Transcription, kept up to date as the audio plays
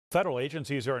Federal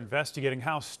agencies are investigating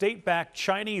how state-backed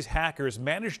Chinese hackers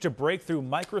managed to break through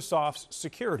Microsoft's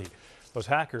security. Those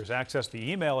hackers accessed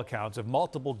the email accounts of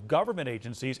multiple government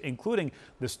agencies, including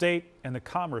the State and the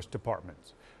Commerce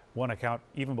Departments. One account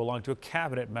even belonged to a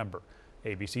cabinet member.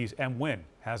 ABC's M. Nguyen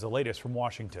has the latest from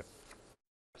Washington.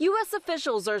 U.S.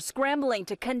 officials are scrambling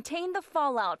to contain the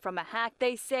fallout from a hack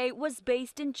they say was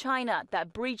based in China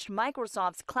that breached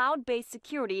Microsoft's cloud-based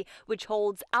security, which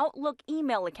holds Outlook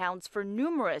email accounts for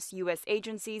numerous U.S.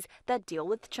 agencies that deal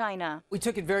with China. We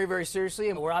took it very, very seriously,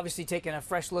 and we're obviously taking a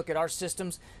fresh look at our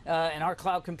systems and our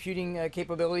cloud computing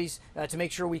capabilities to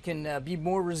make sure we can be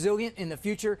more resilient in the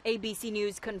future. ABC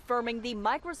News confirming the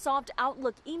Microsoft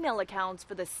Outlook email accounts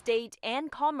for the State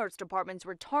and Commerce Departments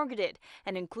were targeted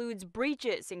and includes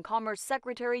breaches in Commerce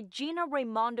Secretary Gina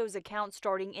Raimondo's account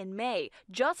starting in May,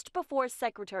 just before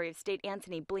Secretary of State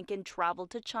Antony Blinken traveled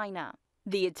to China.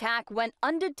 The attack went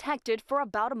undetected for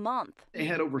about a month. They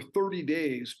had over 30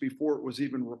 days before it was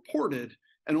even reported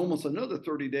and almost another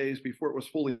 30 days before it was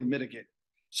fully mitigated.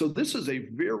 So this is a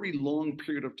very long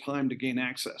period of time to gain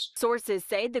access. Sources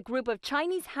say the group of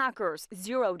Chinese hackers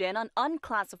zeroed in on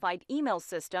unclassified email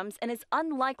systems and is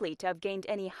unlikely to have gained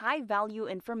any high-value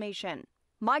information.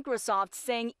 Microsoft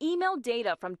saying email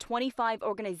data from 25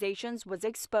 organizations was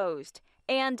exposed.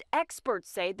 And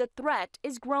experts say the threat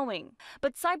is growing.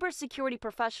 But cybersecurity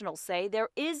professionals say there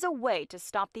is a way to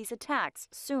stop these attacks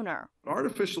sooner.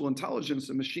 Artificial intelligence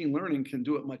and machine learning can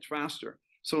do it much faster.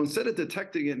 So instead of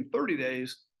detecting it in 30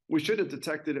 days, we should have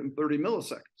detected it in 30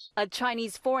 milliseconds. A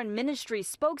Chinese foreign ministry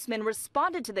spokesman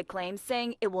responded to the claim,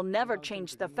 saying it will never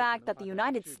change the fact that the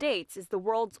United States is the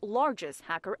world's largest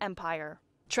hacker empire.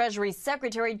 Treasury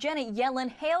Secretary Janet Yellen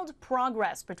hailed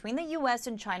progress between the U.S.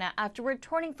 and China after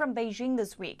returning from Beijing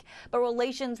this week. But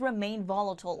relations remain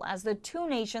volatile as the two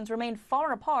nations remain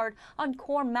far apart on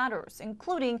core matters,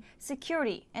 including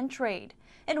security and trade.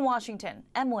 In Washington,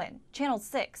 M. Nguyen, Channel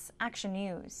 6 Action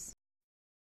News.